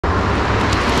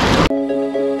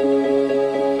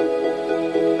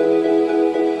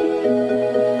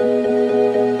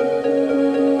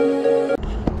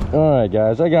right,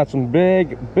 guys, I got some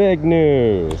big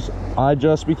news. I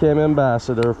just became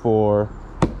ambassador for,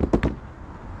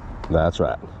 that's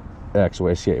right,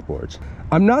 Exway skateboards.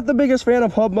 I'm not the biggest fan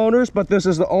of hub motors, but this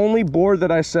is the only board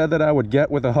that I said that I would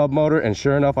get with a hub motor, and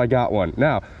sure enough, I got one.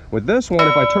 Now, with this one,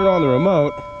 if I turn on the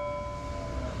remote,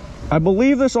 I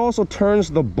believe this also turns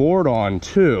the board on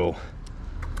too.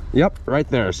 Yep, right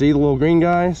there. See the little green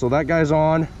guy? So that guy's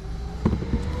on.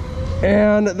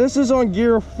 And this is on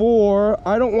gear 4.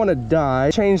 I don't want to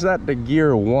die. Change that to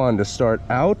gear 1 to start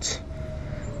out.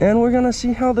 And we're gonna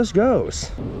see how this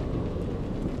goes.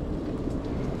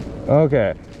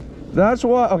 Okay, that's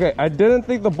what, okay, I didn't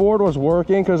think the board was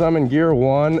working because I'm in gear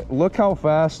 1. Look how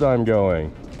fast I'm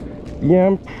going. Yeah,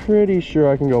 I'm pretty sure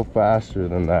I can go faster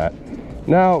than that.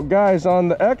 Now, guys, on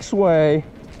the Exway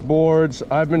boards,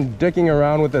 I've been dicking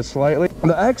around with it slightly.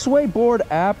 The Exway board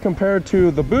app compared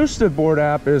to the boosted board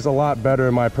app is a lot better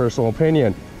in my personal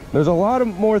opinion. There's a lot of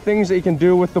more things that you can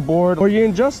do with the board, where you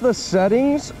can adjust the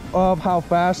settings of how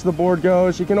fast the board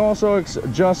goes. You can also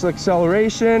adjust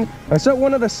acceleration. I set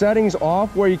one of the settings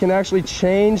off where you can actually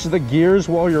change the gears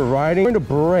while you're riding. I'm going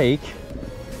to brake.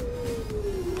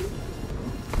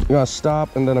 I'm going to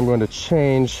stop, and then I'm going to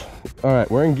change. All right,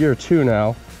 we're in gear 2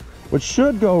 now, which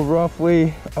should go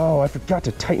roughly, oh, I forgot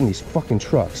to tighten these fucking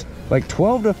trucks, like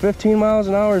 12 to 15 miles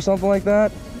an hour or something like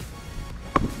that.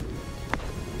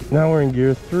 Now we're in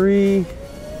gear 3.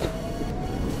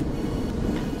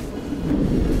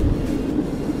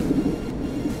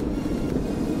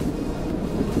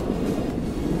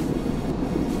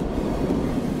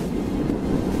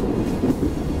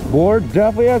 Board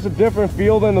definitely has a different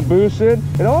feel than the boosted.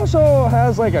 It also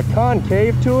has like a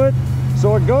concave to it,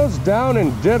 so it goes down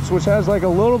and dips, which has like a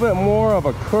little bit more of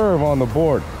a curve on the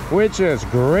board, which is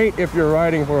great if you're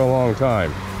riding for a long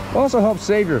time. It also helps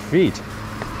save your feet.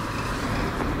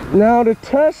 Now, to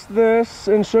test this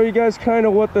and show you guys kind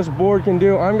of what this board can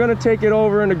do, I'm going to take it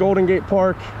over into Golden Gate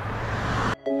Park.